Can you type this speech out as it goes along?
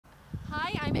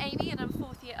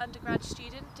undergrad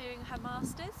student doing her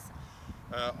masters.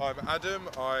 I'm Adam.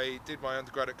 I did my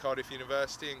undergrad at Cardiff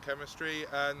University in chemistry,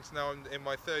 and now I'm in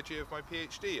my third year of my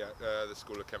PhD at the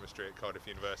School of Chemistry at Cardiff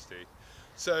University.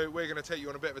 So we're going to take you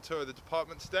on a bit of a tour of the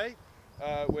department today.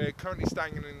 We're currently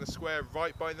standing in the square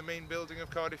right by the main building of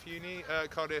Cardiff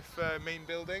main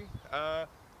building.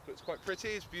 Looks quite pretty.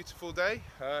 It's a beautiful day.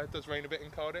 It does rain a bit in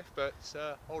Cardiff, but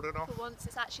holding off. For once,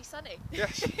 it's actually sunny.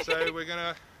 Yes. So we're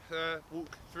going to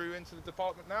walk through into the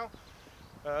department now.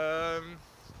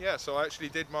 Yeah, so I actually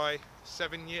did my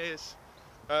 7 years,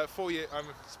 it's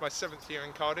my 7th year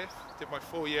in Cardiff, did my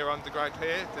 4-year undergrad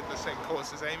here, did the same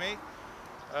course as Amy.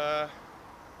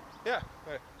 Yeah,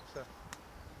 it's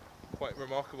quite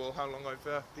remarkable how long I've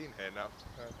been here now.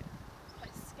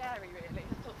 Quite scary really, I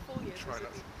thought 4 years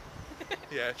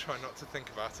Yeah, try not to think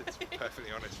about it, to be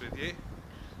perfectly honest with you.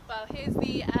 Well, here's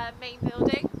the main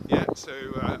building. Yeah, so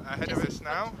ahead Just of us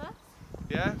now. of us.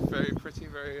 Yeah, very pretty,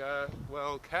 very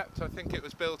well kept. I think it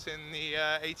was built in the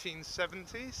 1870s.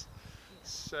 Yeah.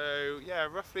 So yeah,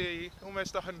 roughly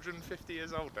almost 150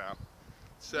 years old now.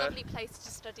 It's lovely place to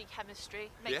study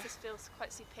chemistry. Makes us feel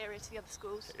quite superior to the other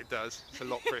schools. It does. It's a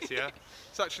lot prettier.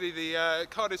 It's actually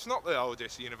Cardiff's not the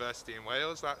oldest university in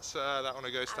Wales. That's that one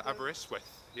goes to Aberystwyth.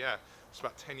 Yeah, it's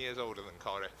about 10 years older than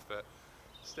Cardiff, but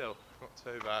still not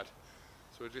so bad.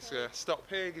 So we're just gonna stop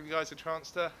here, give you guys a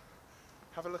chance to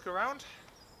have a look around.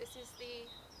 This is the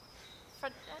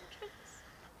front entrance?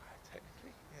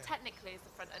 Technically is the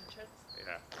front entrance.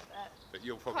 Yeah, but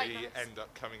you'll probably end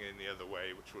up coming in the other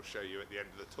way, which we'll show you at the end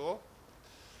of the tour.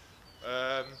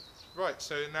 Right,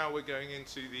 so now we're going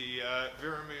into the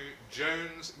Viramu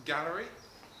Jones Gallery.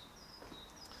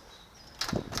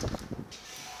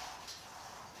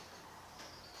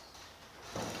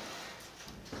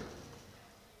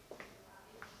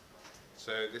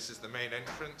 So this is the main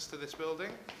entrance to this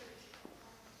building.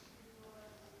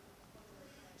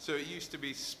 So it used to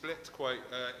be split quite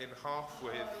in half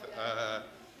with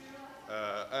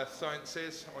Earth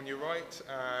Sciences on your right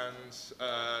and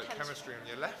chemistry on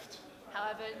your left.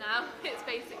 However, now it's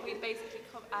basically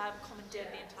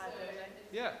commandeered the entire building.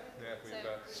 Yeah,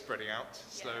 we're spreading out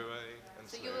slowly and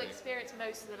so slowly. You'll experience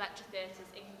most of the lecture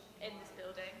theatres in this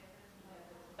building,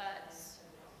 but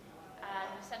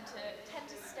centre tend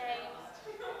to stay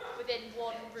within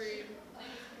one room,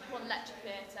 one lecture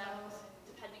theatre,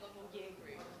 depending on your year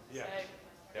group. Yeah.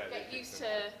 So get used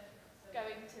to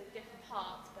going to different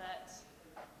parts, but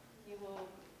you will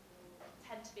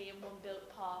tend to be in one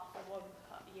built part for one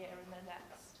year and the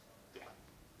next. Yeah,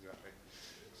 exactly.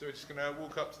 So we're just going to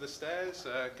walk up to the stairs,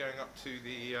 going up to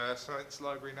the science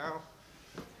library now,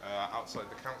 outside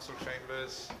the council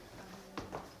chambers.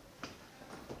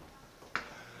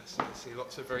 So you see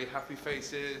lots of very happy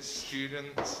faces,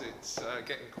 students. It's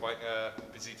getting quite a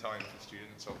busy time for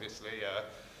students, obviously.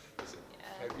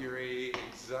 February,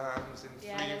 exams in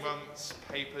 3 months,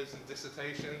 papers and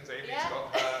dissertations. Amy's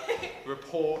got her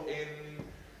report in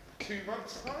 2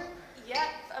 months' time.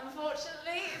 Yep,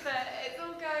 unfortunately, but it's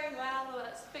all going well.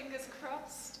 That's fingers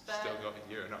crossed. But still got a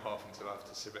year and a half until I have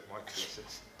to submit my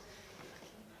thesis.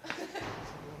 No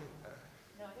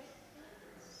idea.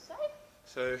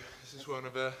 So this is one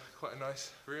of quite a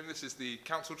nice room. This is the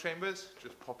council chambers.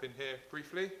 Just pop in here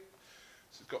briefly.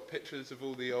 So it's got pictures of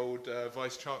all the old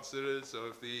vice-chancellors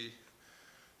of the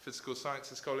Physical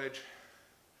Sciences College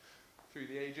through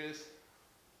the ages.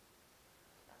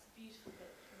 That's a beautiful bit.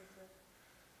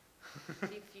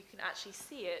 If you can actually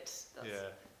see it.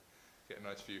 Yeah, get a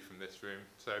nice view from this room.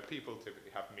 So people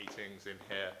typically have meetings in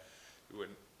here. You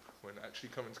wouldn't actually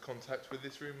come into contact with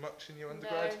this room much in your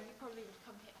undergrad. No, you probably would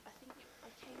come here. I think I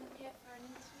came in here for an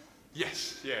interview.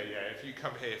 Yes, yeah. If you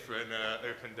come here for an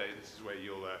open day, this is where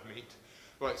you'll meet.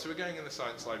 Right, so we're going in the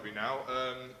science library now.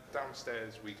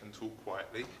 Downstairs we can talk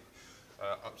quietly.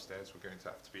 Upstairs we're going to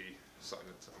have to be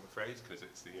silent, I'm afraid, because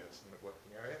it's the silent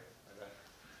working area.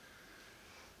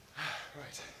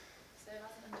 Right. So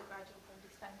as an undergrad you'll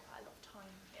probably spend quite a lot of time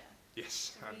here.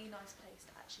 Yes. It's a really nice place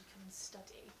to actually come and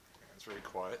study. It's very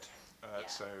quiet.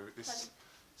 So this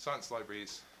science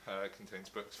libraries contains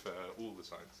books for all the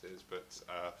sciences, but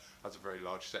has a very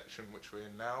large section which we're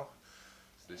in now.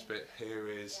 So this bit here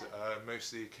is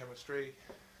mostly chemistry,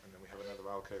 and then we have another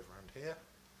alcove around here.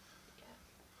 Yeah.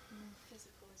 And then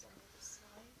physical is on the other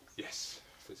side. Yes,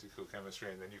 physical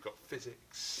chemistry, and then you've got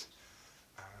physics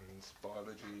and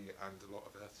biology and a lot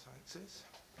of earth sciences.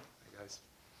 There you guys.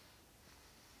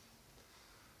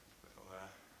 Little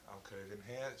alcove in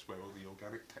here. It's where all the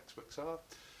organic textbooks are.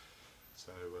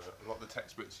 So a lot of the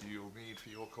textbooks you'll need for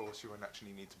your course you won't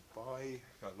actually need to buy.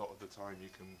 A lot of the time you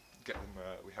can get them,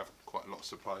 we have quite a lot of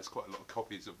supplies, quite a lot of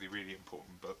copies of the really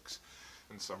important books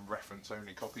and some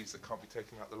reference-only copies that can't be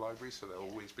taken out the library, so they'll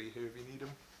always be here if you need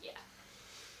them. Yeah.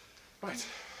 Right,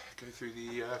 go through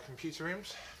the computer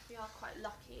rooms. We are quite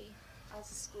lucky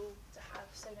as a school to have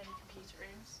so many computer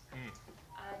rooms,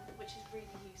 which is really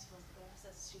useful for us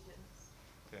as students.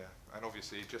 Yeah, and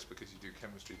obviously just because you do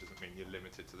chemistry doesn't mean you're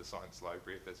limited to the science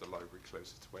library. If there's a library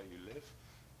closer to where you live,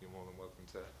 you're more than welcome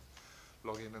to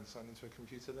log in and sign into a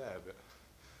computer there. But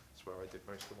that's where I did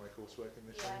most of my coursework in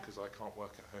this room, because I can't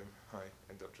work at home. I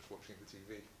end up just watching the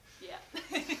TV. Yeah.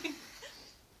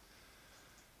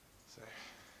 So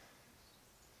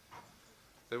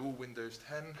they're all Windows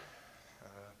 10.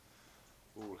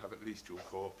 All have at least dual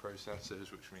core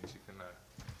processors, which means you can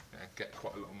get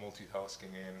quite a lot of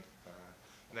multitasking in.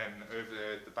 And then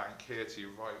over the bank here to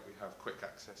your right, we have quick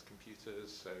access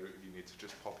computers, so you need to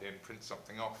just pop in, print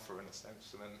something off for an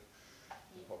assessment,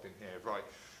 you pop in here. Right,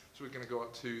 so we're going to go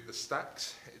up to the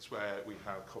stacks. It's where we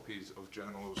have copies of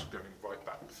journals going right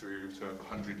back through to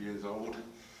 100 years old.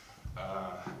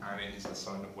 And it is the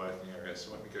silent working area,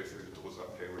 so when we go through the doors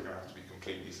up here, we're going to have to be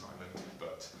completely silent,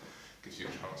 but it gives you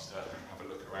a chance to have a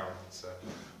look around. It's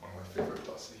one of my favourite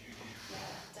parts of the uni. Yeah,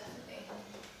 definitely.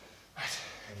 Right,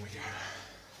 in we go.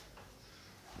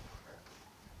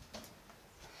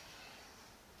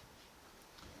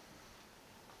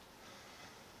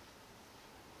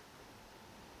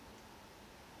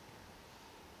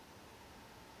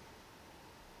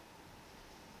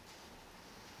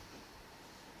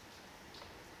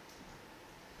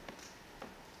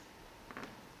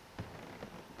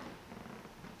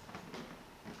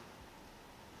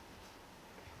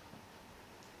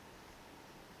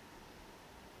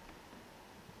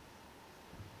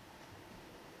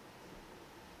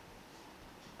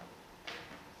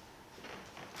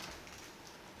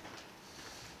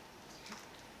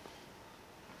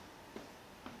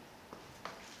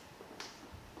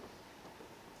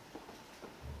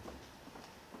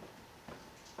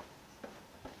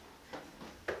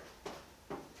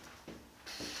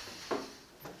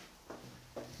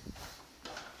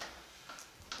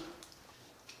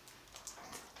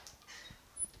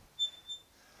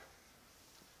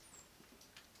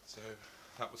 So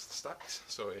that was the stacks.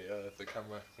 Sorry, the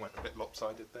camera went a bit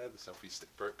lopsided there. The selfie stick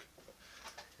broke.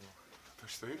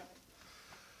 Push through.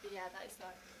 But yeah, that is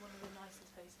like one of the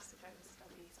nicest places to go and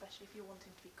study, especially if you're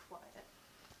wanting to be quiet,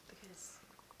 because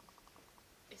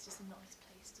it's just a nice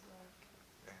place to work.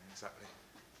 Yeah, exactly.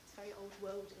 It's very old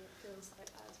worldy. It feels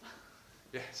like that as well.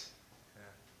 Yes.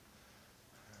 Yeah.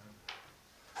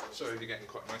 Sorry, you're getting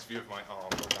quite a nice view of my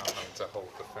arm. I'm now having to hold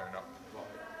the phone up.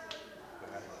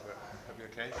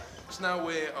 Okay. So now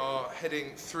we are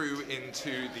heading through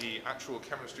into the actual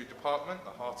chemistry department,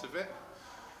 the heart of it.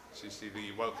 So you see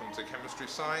the welcome to chemistry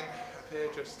sign up here,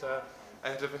 just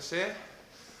ahead of us here.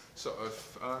 Sort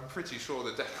of, I'm pretty sure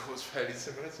the decor was fairly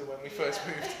similar to when we first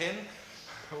moved in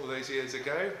all those years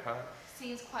ago.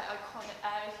 Seems quite iconic.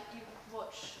 If you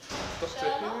watch Doctor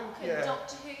Sherlock Who, and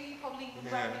Doctor Who, you probably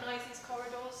recognise these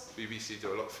corridors. BBC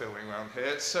do a lot of filming around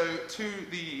here. So to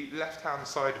the left-hand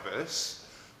side of us,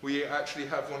 we actually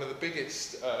have one of the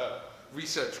biggest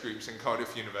research groups in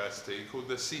Cardiff University called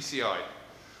the CCI.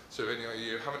 So if any of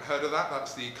you haven't heard of that,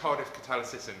 that's the Cardiff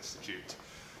Catalysis Institute.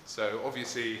 So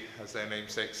obviously, as their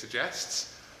namesake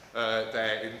suggests,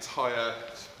 their entire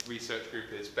research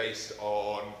group is based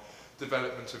on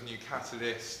development of new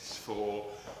catalysts for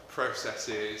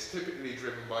processes, typically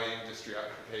driven by industry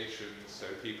applications. So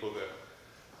people that,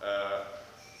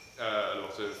 a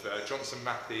lot of Johnson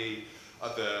Matthey,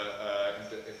 other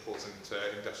important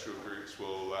industrial groups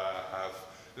will have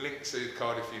links to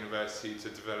Cardiff University to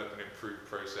develop and improve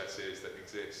processes that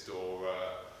exist, or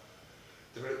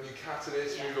develop new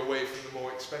catalysts, move away from the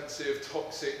more expensive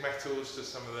toxic metals to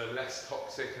some of the less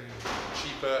toxic and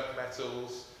cheaper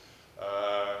metals.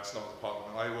 It's not the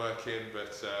department I work in,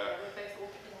 but... we're both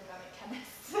all inorganic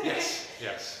chemists. Yes,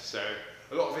 yes. So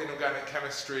a lot of inorganic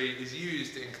chemistry is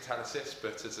used in catalysis,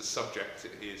 but as a subject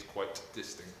it is quite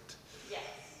distinct. Yes.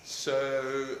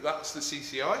 So that's the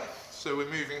CCI. So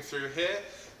we're moving through here.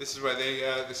 This is where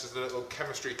this is the little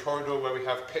chemistry corridor where we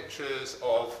have pictures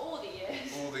of all the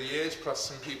years. All the years, plus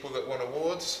some people that won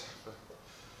awards.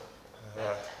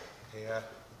 Yeah.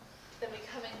 Then we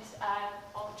come in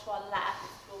onto our left,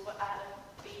 will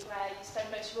be where you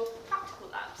spend most of your practical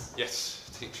labs.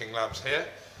 Yes, teaching labs here.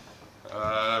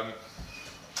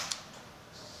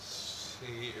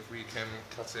 See if we can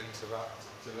cut into that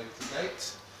at a later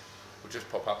date. We'll just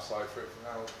pop outside for it for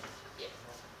now. Yeah.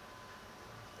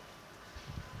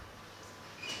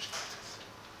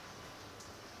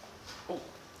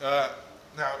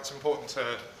 Now it's important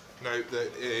to note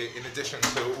that in addition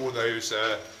to all those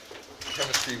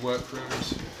chemistry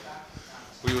workrooms,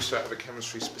 We also have a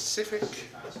chemistry-specific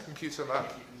computer lab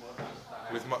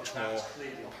with much more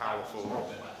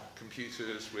powerful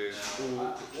computers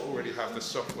already have the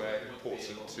software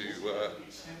important to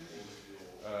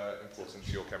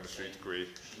your chemistry degree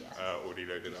already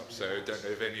loaded up. So I don't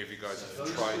know if any of you guys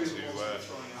have tried to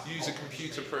use a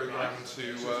computer program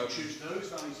to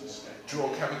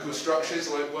draw chemical structures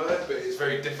like Word, but it's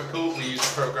very difficult. We use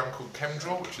a program called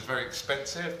ChemDraw, which is very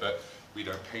expensive, but we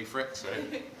don't pay for it, so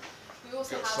we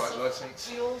also got site license.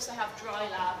 We also have dry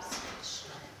labs, which,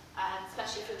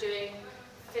 especially if you're doing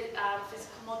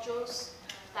physical modules,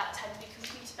 that tend to be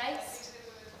computer-based.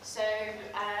 So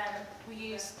we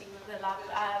use the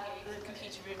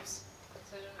computer rooms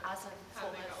as a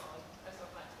form of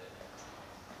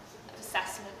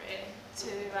assessment, really,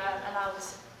 to allow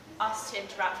us to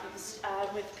interact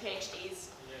with PhDs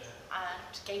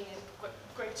and gain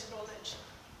greater knowledge.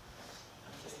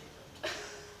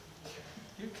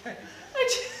 You okay?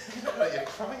 You look like you're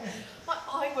crying. My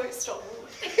eye won't stop.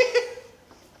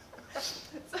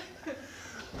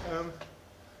 I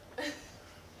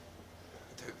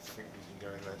don't think we can go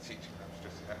in there teaching labs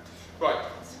just yet. Right,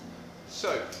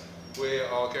 so we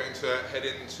are going to head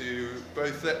into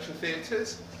both lecture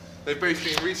theatres. They've both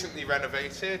been recently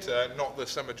renovated, not the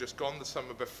summer just gone, the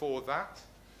summer before that.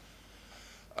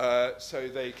 So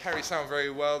they carry sound very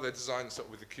well. They're designed sort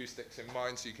of with acoustics in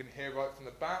mind, so you can hear right from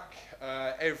the back.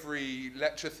 Every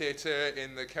lecture theatre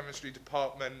in the chemistry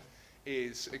department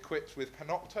is equipped with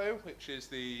Panopto, which is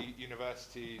the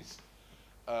university's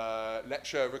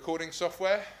lecture recording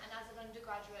software. And as an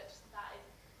undergraduate, that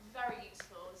is very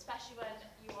useful, especially when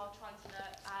you are trying to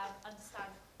understand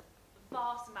a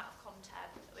vast amount of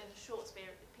content in a short space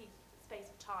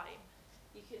of time.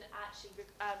 You can actually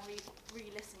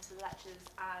re-listen to the lectures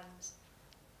and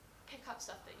pick up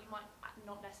stuff that you might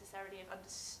not necessarily have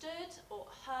understood or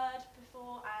heard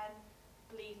before, and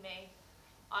believe me,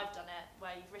 I've done it,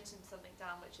 where you've written something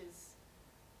down which is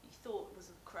you thought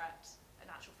was correct, in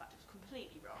actual fact it was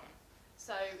completely wrong.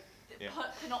 So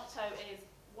Panopto is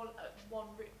one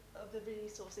of the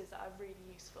resources that are really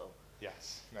useful.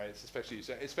 Yes, no, it's especially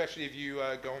if you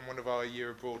go on one of our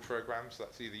year abroad programs.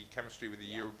 That's either chemistry with a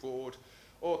year abroad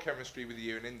or chemistry with a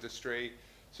year in industry.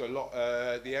 So a lot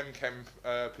the MChem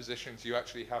positions, you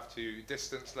actually have to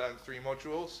distance learn 3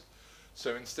 modules.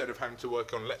 So instead of having to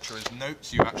work on lecturers'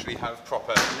 notes, you actually have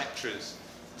proper lectures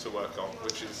to work on,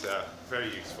 which is very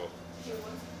useful.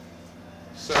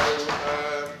 So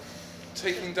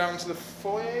taking down to the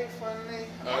foyer finally.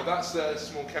 That's the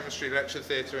small chemistry lecture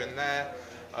theatre in there.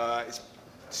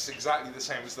 It's exactly the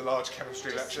same as the large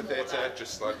chemistry lecture theatre,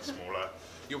 just slightly smaller.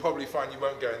 You'll probably find you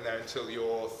won't go in there until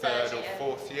your 3rd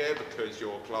or 4th year because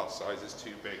your class size is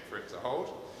too big for it to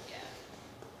hold. Yeah.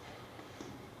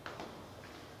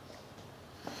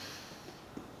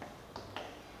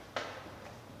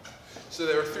 So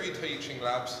there are 3 teaching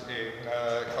labs in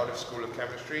Cardiff School of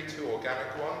Chemistry, 2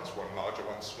 organic ones, one larger,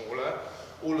 one smaller.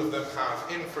 All of them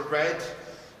have infrared,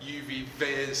 UV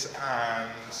vis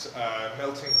and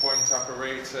melting point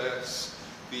apparatus.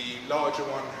 The larger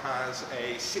one has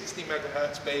a 60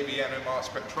 megahertz baby NMR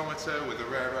spectrometer with a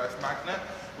rare earth magnet,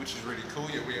 which is really cool.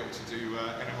 You'll be able to do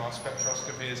NMR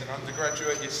spectroscopy as an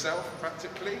undergraduate yourself,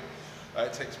 practically.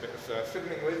 It takes a bit of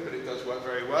fiddling with, but it does work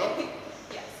very well.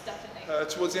 Yes, definitely.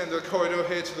 Towards the end of the corridor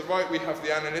here to the right, we have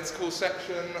the analytical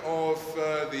section of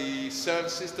the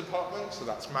services department. So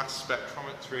that's mass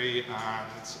spectrometry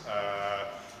and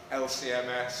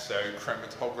LCMS, so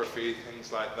chromatography,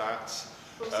 things like that.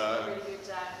 Also a really good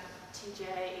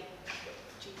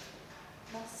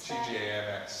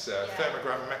TGAMS,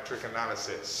 thermogravimetric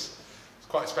analysis. It's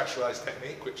quite a specialised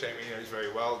technique, which Amy knows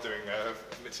very well, doing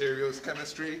materials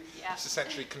chemistry. Yeah. It's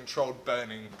essentially controlled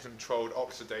burning, controlled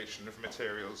oxidation of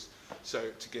materials, so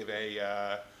to give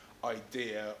a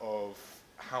idea of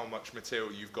how much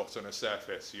material you've got on a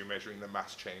surface. You're measuring the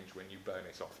mass change when you burn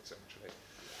it off, essentially.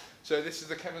 So this is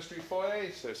the chemistry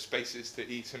foyer, so spaces to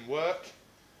eat and work.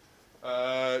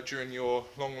 During your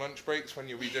long lunch breaks, when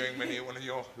you'll be doing one of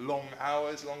your long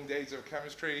hours, long days of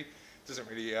chemistry. It doesn't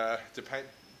really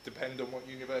depend on what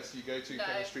university you go to. No.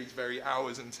 Chemistry is very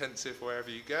hours intensive wherever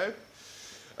you go.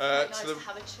 Nice to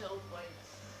have a chill point.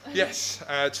 Yes,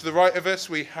 to the right of us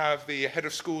we have the head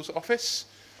of school's office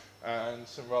and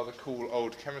some rather cool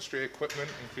old chemistry equipment,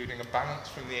 including a balance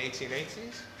from the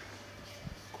 1880s.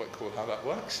 Quite cool how that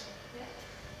works. Yeah.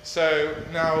 So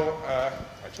now,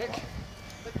 magic.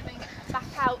 We're coming back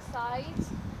outside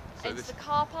into the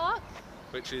car park,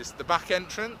 which is the back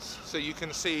entrance. So you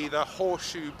can see the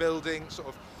horseshoe building sort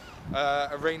of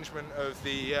arrangement of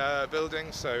the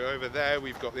building. So over there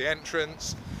we've got the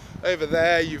entrance. Over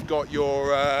there you've got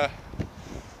your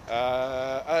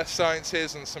earth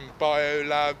sciences and some bio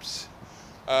labs.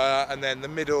 And then the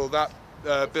middle, that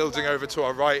building over to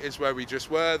our right is where we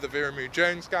just were, the Viramu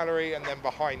Jones Gallery, and then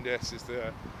behind us is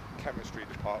the chemistry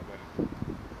department.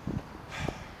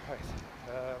 Right.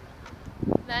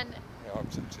 Then, Yeah, I'm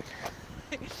tempted.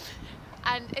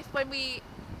 and when we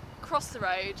cross the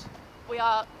road, we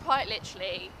are quite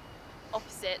literally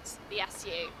opposite the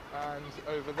SU. And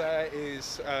over there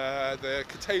is the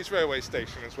Cathays railway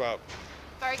station as well.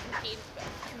 Very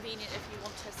convenient if you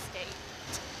want to skate.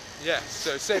 Yes,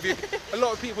 so save you. A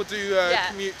lot of people do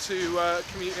commute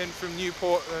in from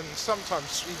Newport and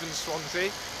sometimes even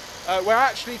Swansea. We're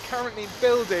actually currently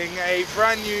building a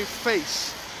brand new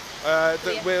face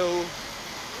that will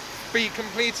be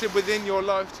completed within your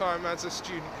lifetime as a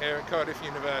student here at Cardiff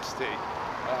University.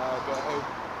 But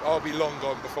I'll be long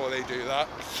gone before they do that,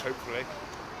 hopefully.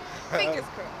 Fingers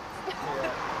crossed.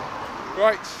 Yeah.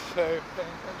 Right, so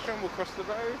paying attention, we'll cross the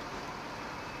road.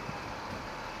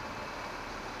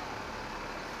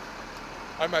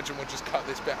 I imagine we'll just cut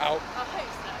this bit out. I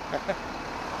hope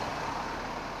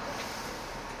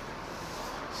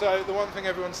so. So the one thing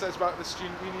everyone says about the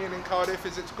student union in Cardiff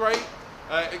is it's great,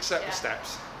 except the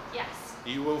steps. Yes.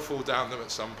 You will fall down them at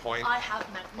some point. I have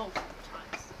met multiple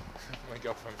times. My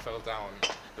girlfriend fell down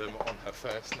them on her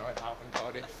first night out in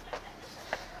Cardiff.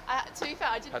 To be fair,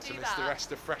 I didn't Had do to that. miss the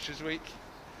rest of Freshers Week.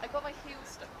 I got my heels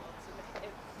stuck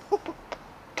on, so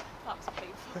that was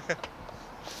painful.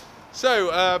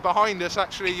 So behind us,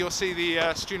 actually, you'll see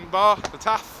the student bar, the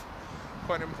TAF.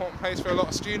 Quite an important place for a lot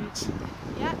of students.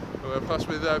 Yeah. Plus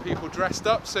with people dressed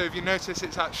up. So if you notice,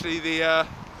 it's actually the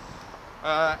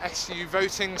SU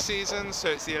voting season, so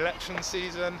it's the election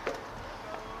season.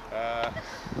 We're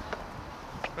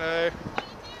doing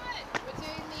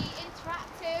the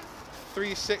interactive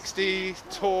 360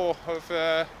 tour of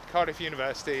Cardiff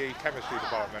University Chemistry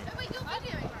Department. Wait, you're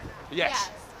videoing right now? Yes.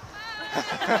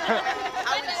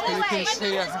 You can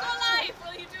see,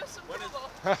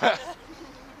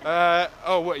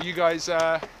 oh, what, you guys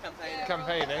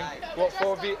campaigning? What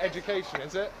for? The education,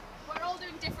 is it? We're all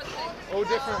doing different things. All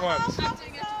different ones. I'm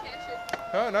doing education.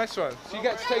 Oh, nice one. So you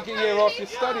get to take a year off your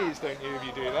studies, don't you, if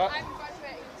you do that? I'm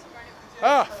graduating tomorrow.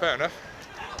 Ah, fair enough.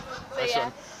 Nice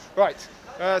one. Right,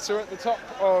 so we're at the top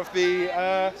of the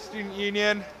student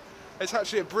union. It's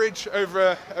actually a bridge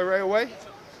over a railway,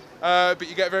 but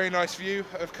you get a very nice view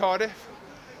of Cardiff.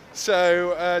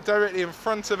 So directly in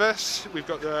front of us, we've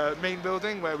got the main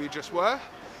building where we just were.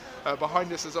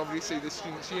 Behind us is obviously the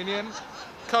Students' Union.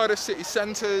 Cardiff city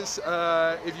centres,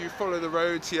 if you follow the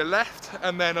road to your left,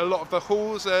 and then a lot of the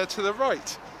halls to the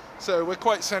right. So we're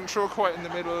quite central, quite in the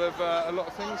middle of a lot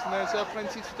of things, and there's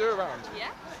plenty to do around.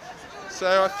 Yeah.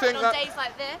 So I think And on days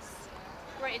like this,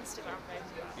 great Instagram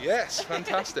photo. Yes,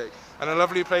 fantastic. And a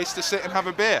lovely place to sit and have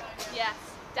a beer. Yes,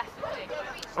 definitely.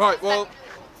 Right, well,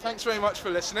 thanks very much for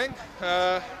listening.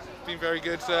 Been very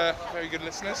good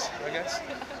listeners, I guess.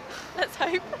 Let's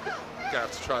hope. Gonna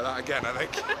have to try that again, I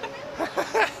think.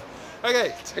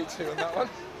 Okay, take two on that one.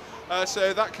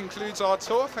 So that concludes our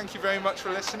tour. Thank you very much for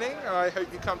listening. I hope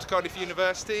you come to Cardiff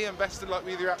University, and best of luck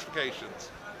with your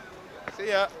applications. See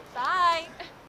ya. Bye.